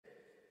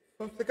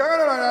From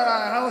Chicago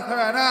house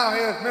right now,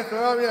 here's Mr.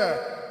 Earlier.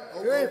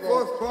 You ain't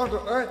forced to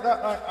earth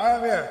that like I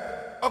am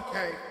here.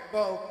 Okay,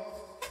 well,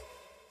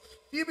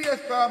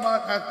 CBS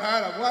Paramount has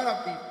had a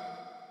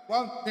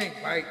one thing,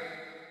 right?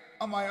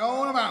 On my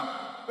own amount.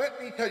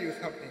 Let me tell you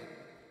something.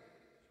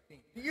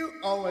 Do you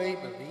already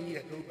believe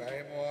that Drew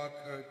Barrymore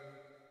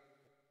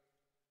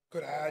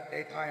could add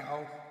daytime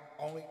host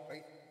only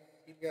facing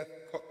CBS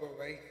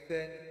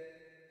Corporation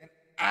and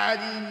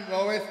adding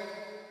Lois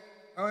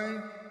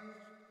Owen,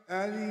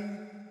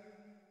 adding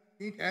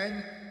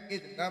D10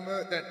 is a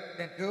number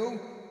than 2?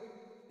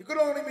 You could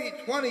only be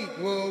 20,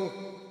 Drew.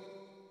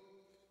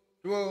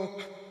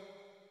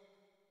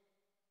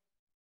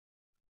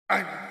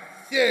 I'm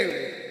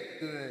serious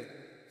today.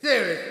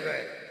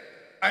 Seriously.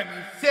 I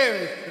mean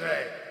seriously.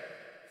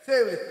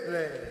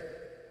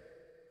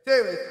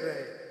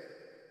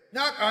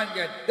 Knock on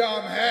your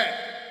dumb head.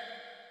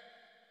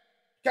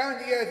 Count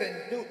the years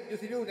and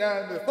used to do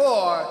that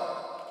before.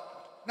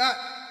 Not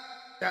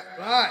that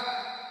blind.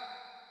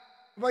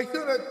 My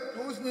student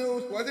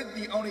news wasn't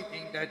the only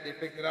thing that they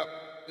picked it up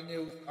the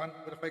news on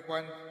for the fake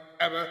one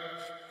ever.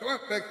 Come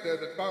fix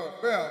the power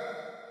film.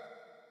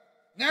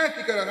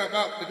 Nancy could have helped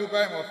out the Drew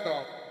Barrymore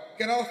stuff.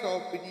 Can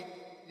also be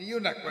the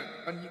unique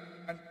one.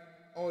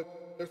 Or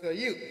there's a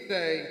you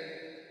say,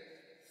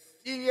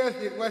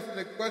 CBS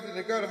requested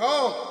a good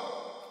home.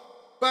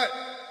 But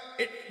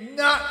it's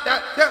not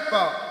that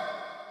simple.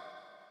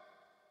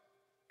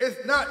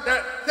 It's not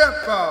that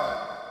simple.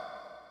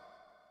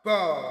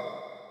 Bro.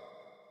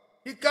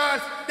 You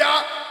gotta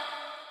stop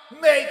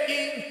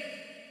making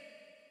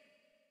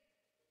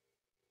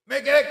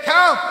it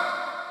count.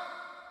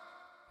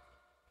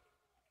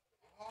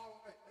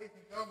 All right, ladies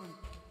and gentlemen,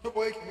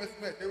 Triple H and Miss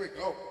Smith, here we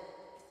go.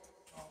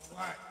 All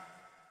right.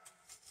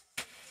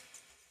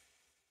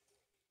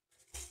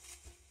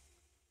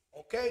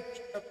 Okay,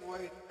 Triple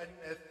H and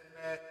Miss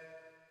Smith.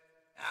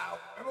 Now,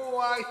 remember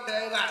why I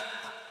say that?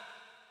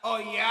 Oh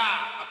yeah,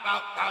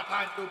 about how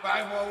time Drew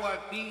Barrymore was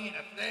being in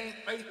the same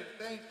place at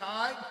the same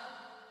time?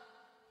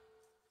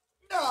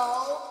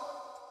 No.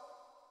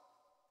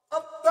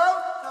 I'm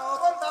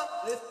not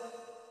listening.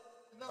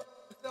 No,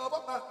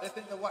 I'm not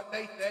listening to what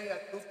they say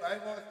that Drew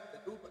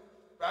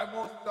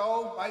Barrymore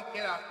soul might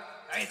get a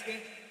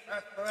thanking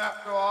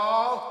after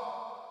all.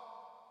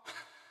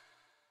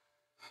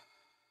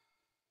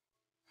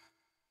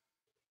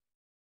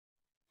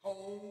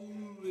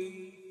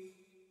 Holy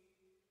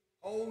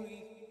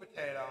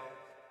potatoes.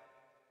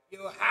 You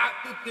have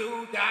to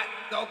do that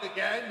joke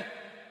again.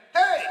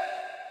 Hey!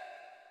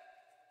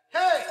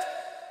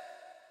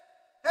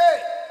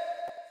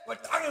 We're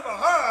talking about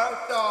her,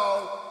 so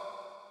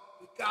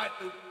we got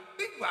to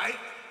think right.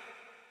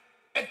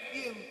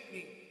 Excuse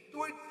me,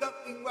 doing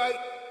something right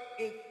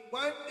is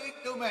one thing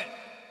too many.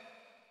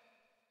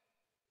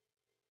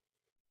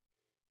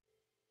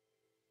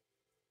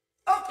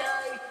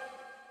 Okay.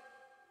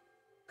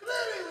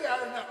 Clearly we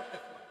had enough of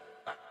this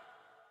one.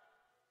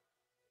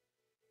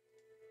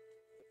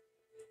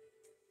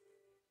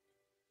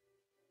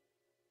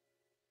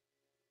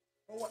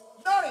 But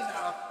what's not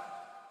enough?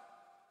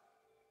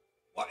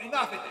 What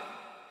enough is it?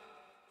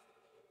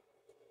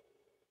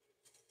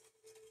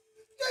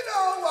 You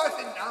know what's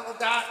enough of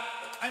that?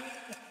 I mean,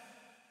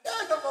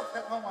 there's a book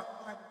that one more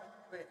time to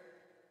make it clear.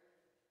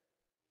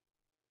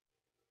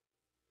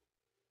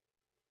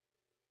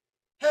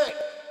 Hey,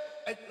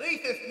 at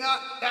least it's not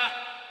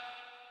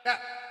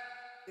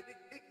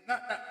it's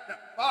not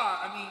that far.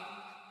 I mean,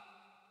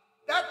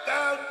 that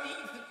girl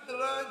needs to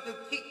learn to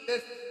keep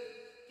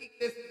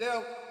this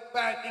little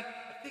bad thing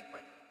a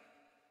secret.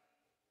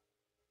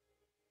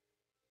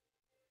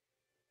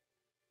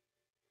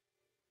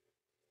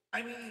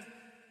 I mean,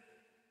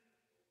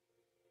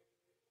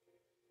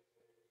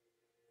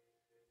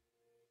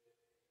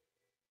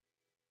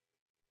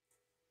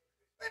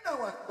 we know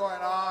what's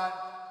going on.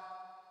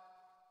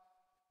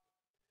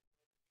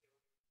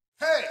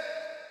 Hey,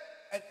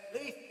 at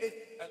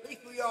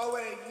least we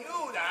already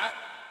knew that.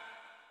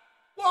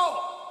 Whoa!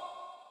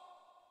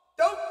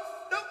 Don't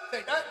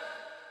say that.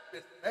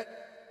 Miss Smith.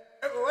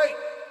 Wait.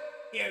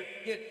 Here,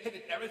 hit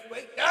it there.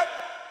 Wait, that.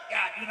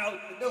 Yeah, you know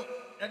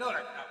that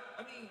now. I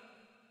mean,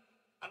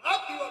 a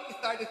lot of people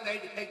decide to say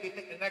they take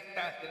the next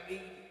chance. I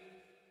mean,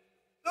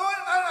 no,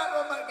 I'm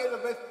not going to give the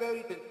best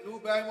ability to Drew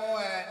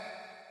Barrymore, and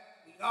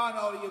we all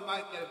know you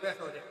might get a best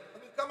over there. I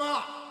mean, come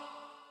on.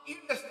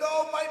 Even the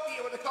soul might be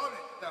able to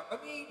comment stuff. I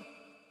mean,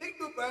 think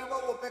Drew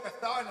Barrymore will make a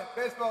star in the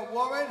best for a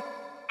woman?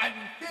 I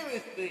mean,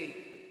 seriously.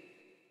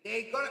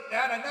 They're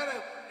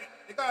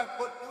gonna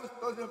put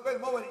those in the best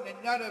moment in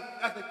another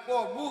Fantastic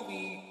Four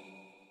movie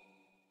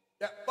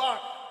that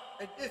Fox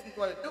and Disney's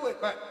going to do it,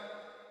 but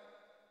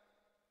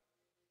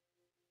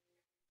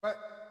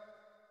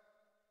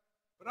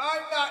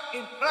I'm not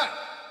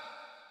impressed.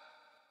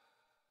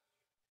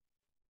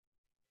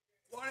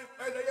 What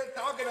impressed are you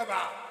talking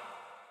about?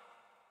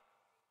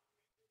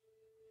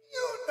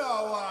 You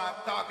know what I'm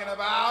talking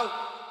about.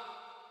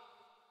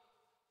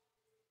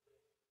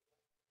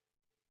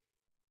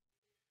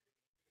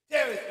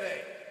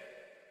 Seriously,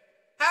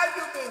 have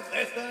you been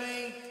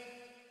listening?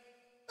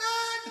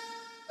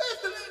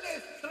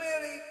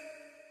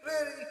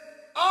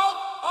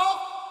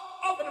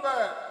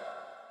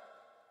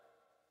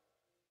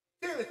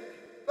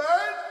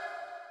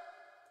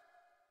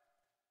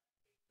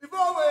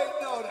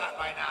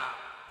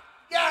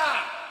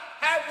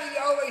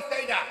 always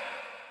say that.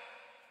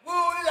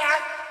 Swoon it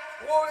out,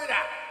 swoon it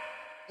out.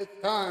 It's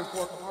time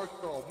for a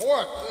commercial. More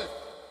after this.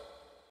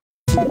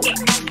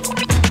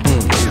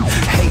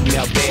 Hey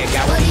now, bad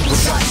guy, what are you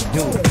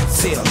doing?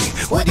 Tell me,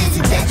 what is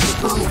it that you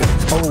proving?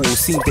 Oh,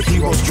 seems the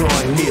hero's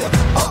drawing near.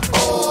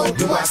 Uh-oh,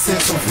 do I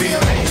sense some fear?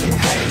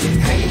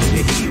 Hanging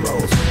with the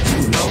heroes.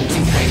 You know we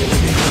hanging with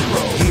the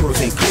heroes.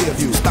 Heroes in clear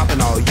view, stopping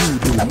all you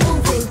do.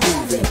 Moving,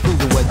 proving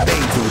what they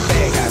do.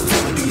 Bad guys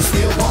telling you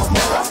still want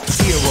more.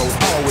 Heroes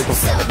always gon'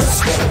 settle the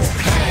score.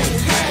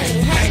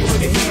 Hanging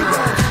with the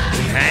heroes.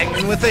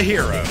 Hanging with the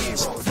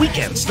Heroes.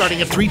 Weekend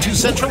starting at 3/2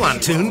 Central on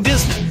Toon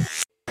Disney.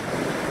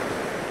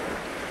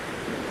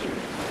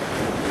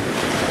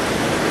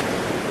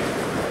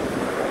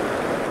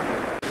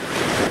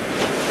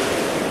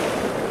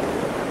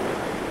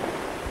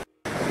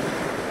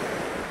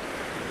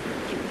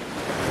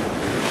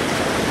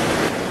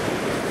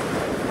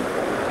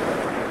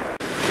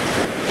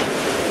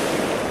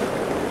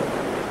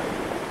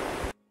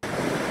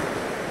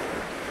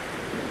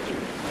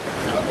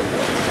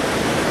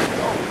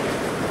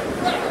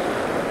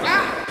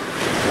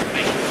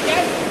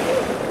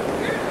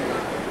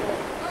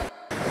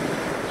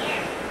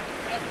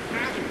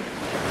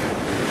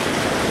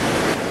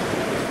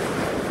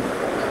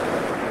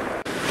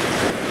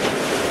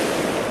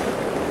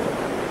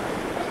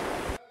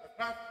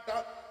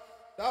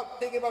 Stop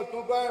thinking about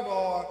Drew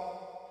Barrymore.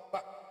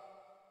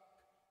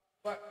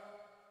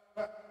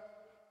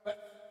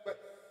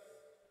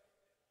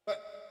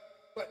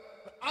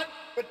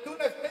 But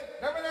Tuna's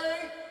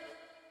terminating.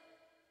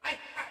 I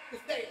have to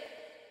say,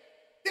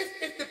 this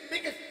is the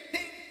biggest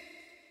thing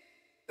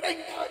that I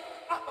know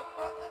up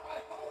upon my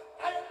whole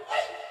entire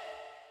life.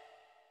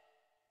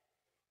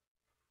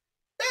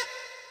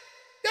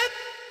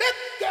 That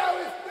girl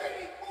is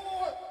really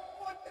more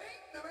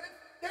dangerous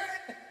than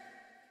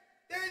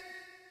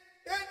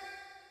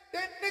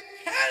the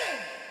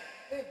cannon.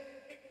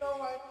 You know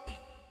what?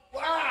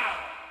 Wow.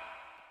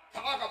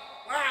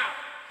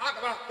 Talk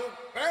about Drew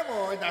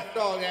Barrymore in that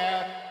song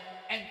there,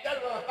 and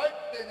Jennifer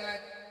Hudson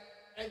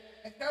and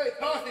Terry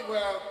Carson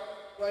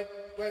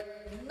would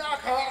knock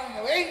her on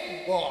the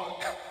waiting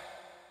board.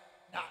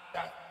 Not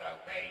just the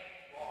waiting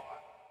board.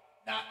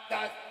 Not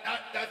just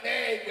a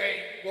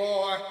waiting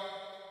board.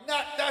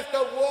 Not just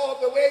the war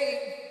of the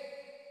waiting.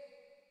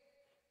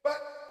 But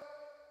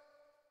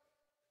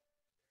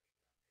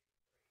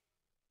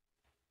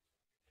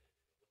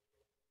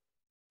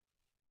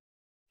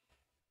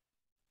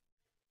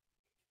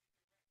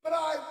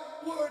I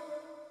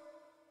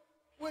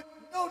would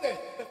notice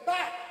the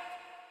fact.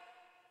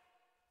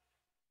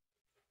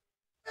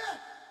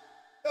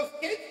 Those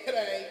kids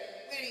today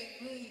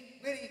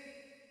really,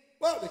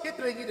 well, the kids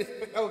today need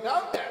to go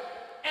down there.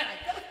 And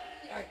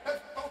I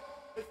just hope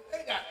to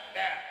say that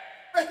there.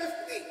 Precious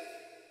feet.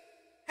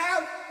 How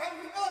do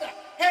you know that?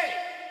 Hey,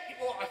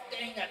 people are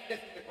saying that this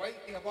is the great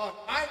thing of all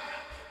time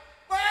now.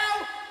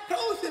 Well,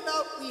 close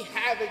enough we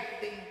haven't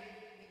seen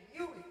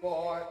you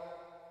before.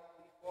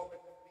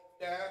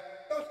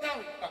 Don't tell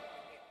me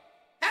something.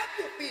 How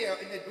do you feel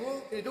in the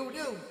do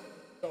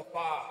so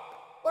far?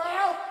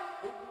 Well,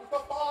 so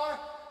far,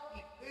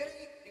 he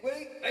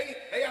really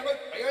they have a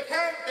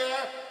time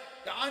there.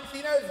 John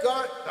Cena's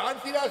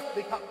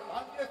become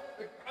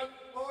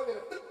more than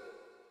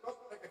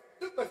like a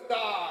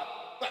superstar.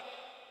 But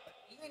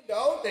even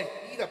though the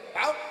heat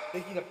about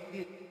become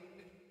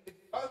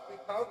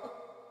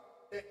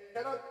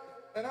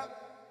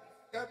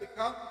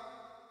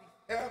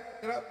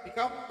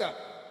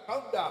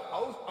the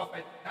host of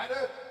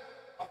another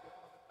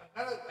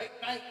late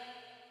night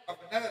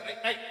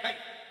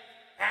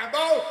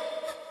Campbell.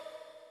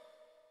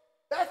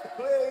 That's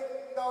clear.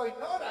 You already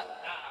know that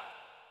now.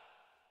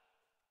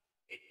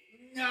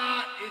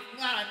 It's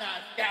not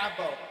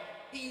Campbell.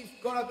 He's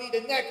gonna be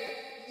the next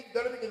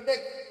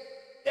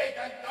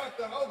daytime talk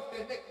host,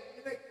 the next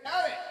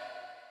talent.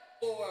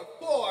 Or of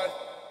course,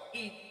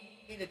 in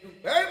the Drew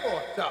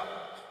Barrymore stuff.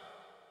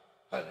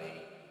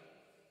 Please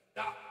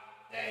stop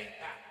saying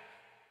that.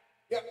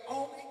 You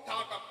only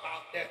talk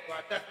about this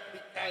one just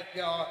because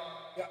you're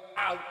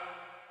out.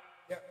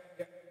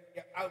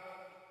 You're out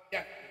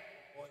desperate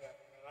for the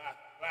last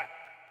laugh.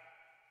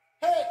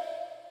 Hey!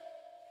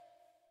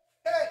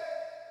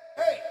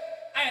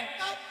 I am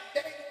not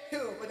getting to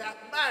with that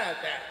matter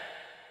there.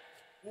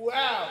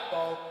 Well,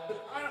 folks,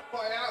 I'm gonna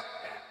point out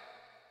that.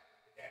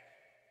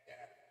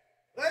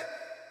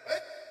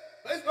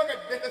 Let's look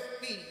at this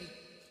speed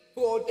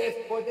for this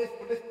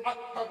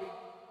upcoming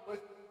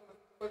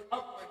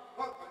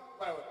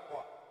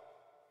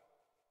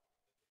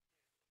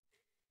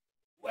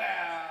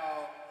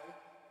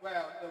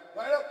Well, the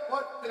write-up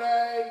for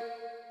today,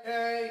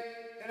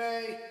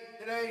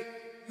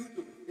 you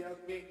do it,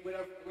 with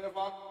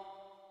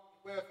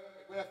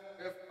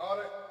all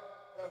the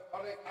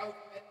accounts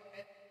and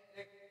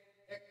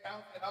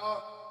accounts and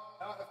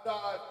all the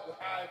stars who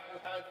had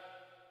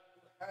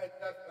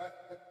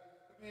the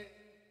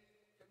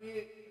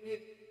community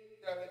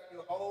service to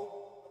hold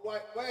the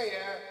right way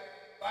there.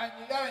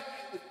 Finally done, it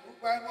was Drew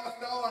Barrymore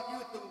show on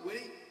YouTube,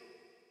 Willie.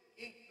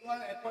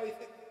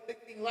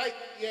 16 lights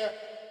here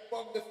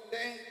from the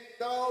same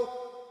soul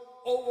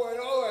over and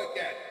over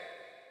again.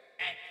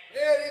 And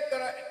clearly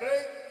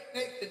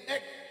make the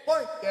next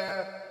point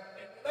there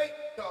in the late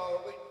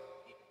soul which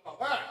keeps go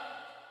back.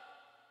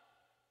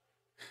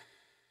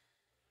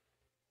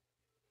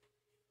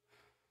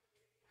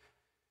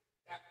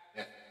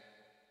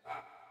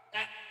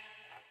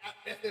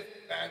 This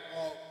man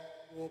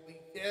will be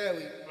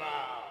very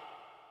proud.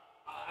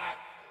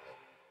 Actually,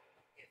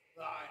 it's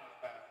lying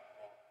about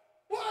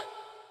what?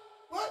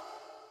 What?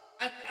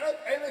 Another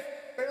famous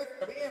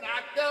Korean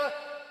actor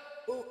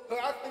who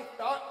actually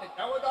started the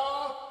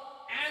know-it-all,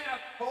 and of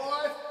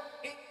course,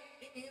 in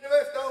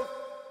Universal's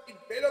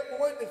Invisible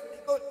Woman, the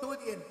sequel to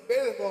The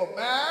Invisible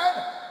Man.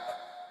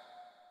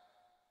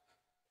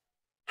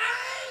 I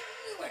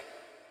knew it!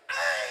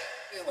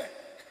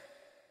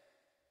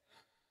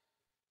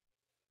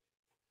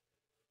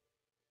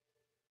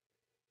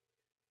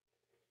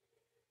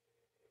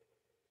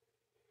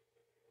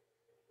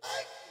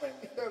 When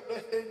we start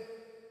listening,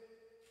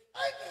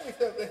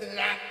 to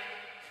that,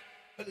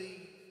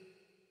 please.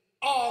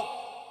 Oh,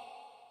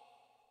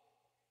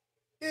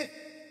 this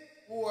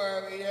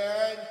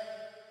warrior,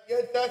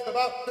 you're just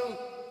about to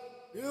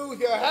lose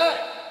your head.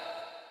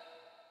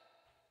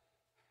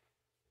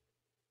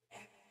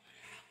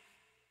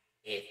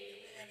 It's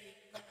really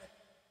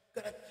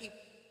gonna keep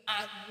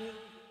on moving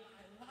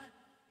my life.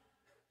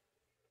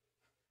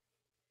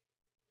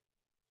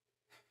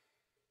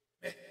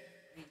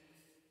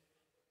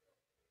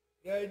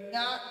 You're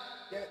not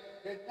gonna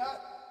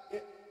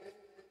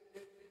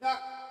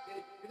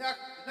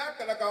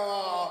go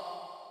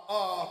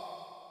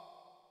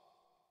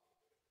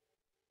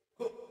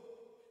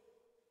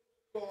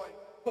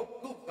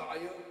poop, are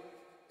you?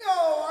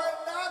 No,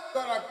 I'm not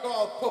gonna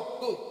go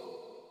poop.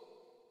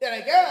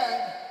 Then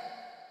again,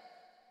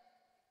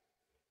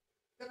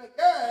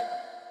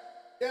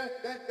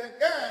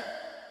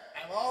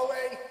 I'm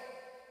always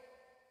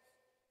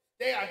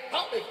stay on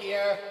topic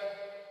here,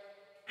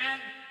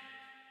 and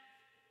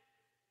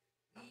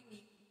we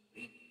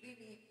need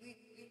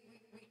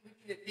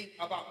to think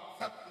about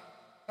something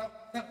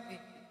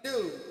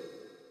to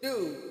do,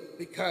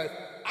 because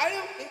I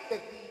don't think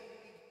that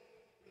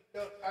we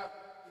don't have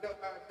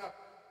enough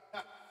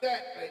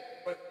exactly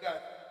what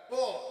that's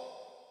for.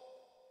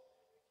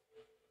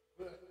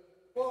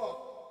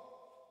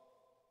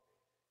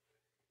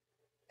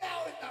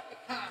 Now is not the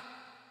time.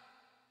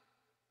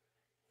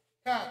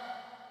 That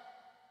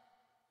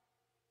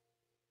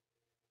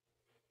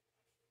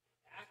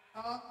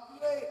comes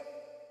later.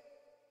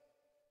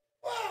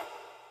 What?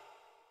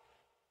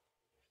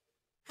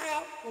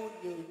 How could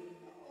you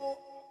know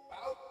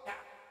about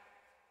that?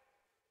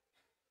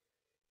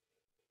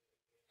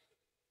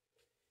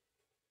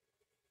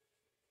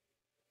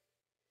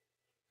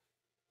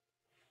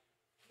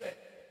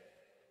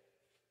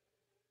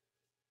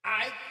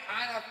 I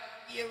kind of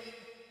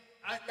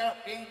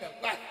feeling the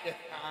left this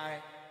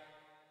time,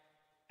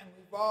 and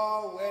we've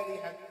already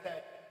have said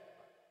it.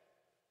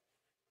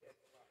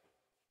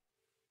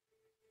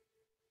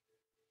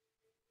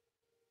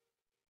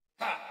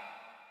 Ha!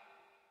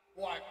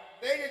 What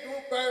they did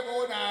Drew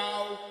Barrymore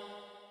now,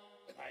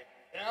 as I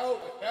tell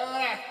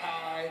last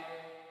time,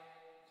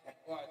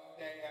 that's what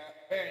they are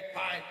spending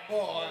time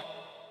for,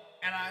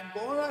 and I'm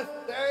gonna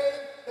say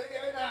to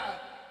you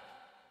now,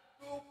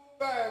 Drew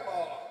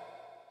Barrymore.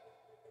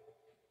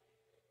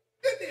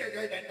 Good thing you're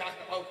good at not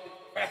supposed to be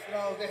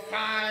professional this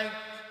time.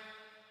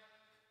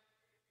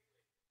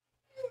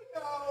 You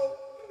know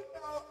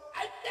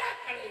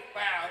exactly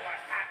well what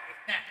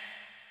happens next.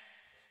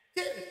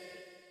 Seriously.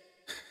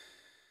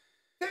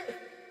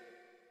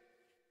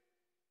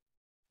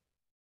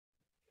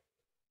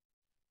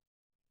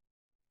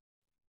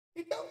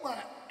 You don't want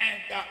to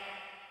end up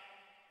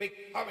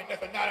becoming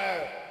just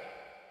another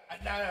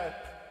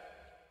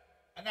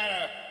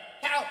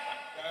cow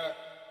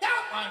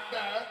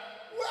monster.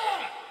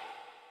 What?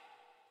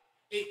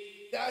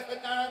 It's just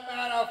another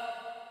matter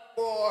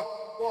for a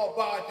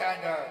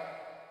bartender.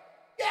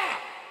 Yeah,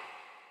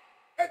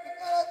 it's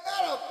another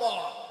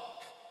metaphor.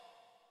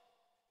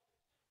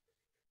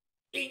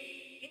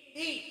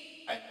 Indeed.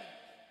 I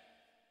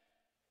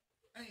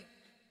mean,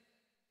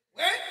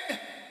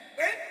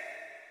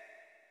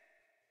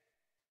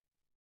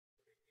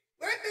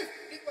 when this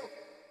people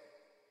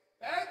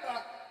bad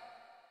luck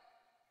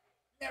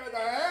never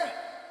got hurt.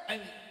 I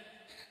mean,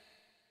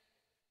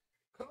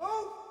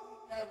 close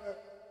never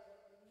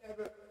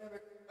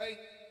played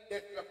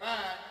this to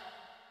mine,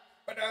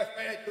 but I was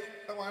playing it to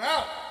someone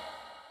else.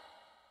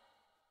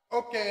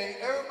 Okay,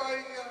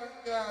 everybody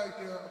get out of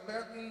here.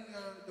 Apparently,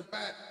 the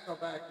bats are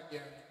back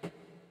again.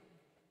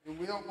 And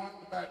we don't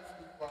want the bats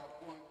to go on.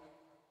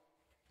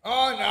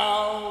 Oh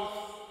no.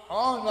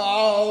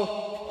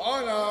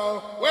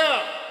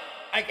 Well,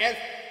 I guess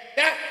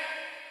that's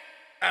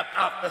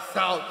about the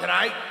sound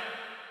tonight.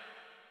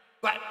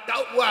 But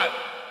don't worry.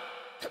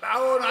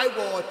 Tomorrow night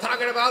we're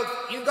talking about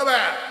Jingle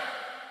Bell.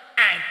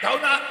 And do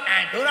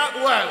not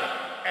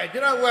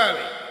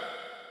worry.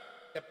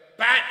 The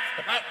bats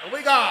will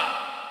be gone.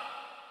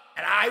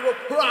 And I I will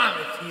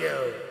promise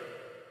you,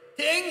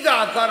 things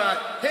are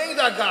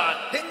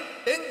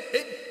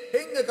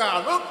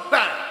gonna look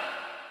better.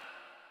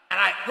 And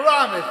I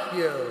promise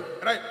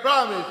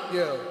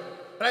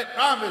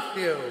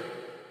you,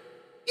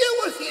 you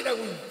will see the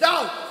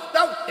results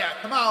out there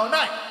tomorrow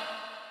night.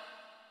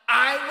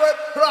 I will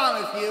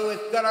promise you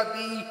it's gonna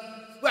be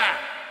swell.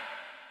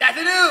 That's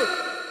the news.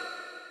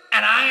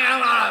 And I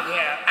am out of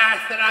here.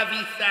 Hasta la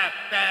vista,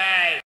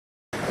 baby.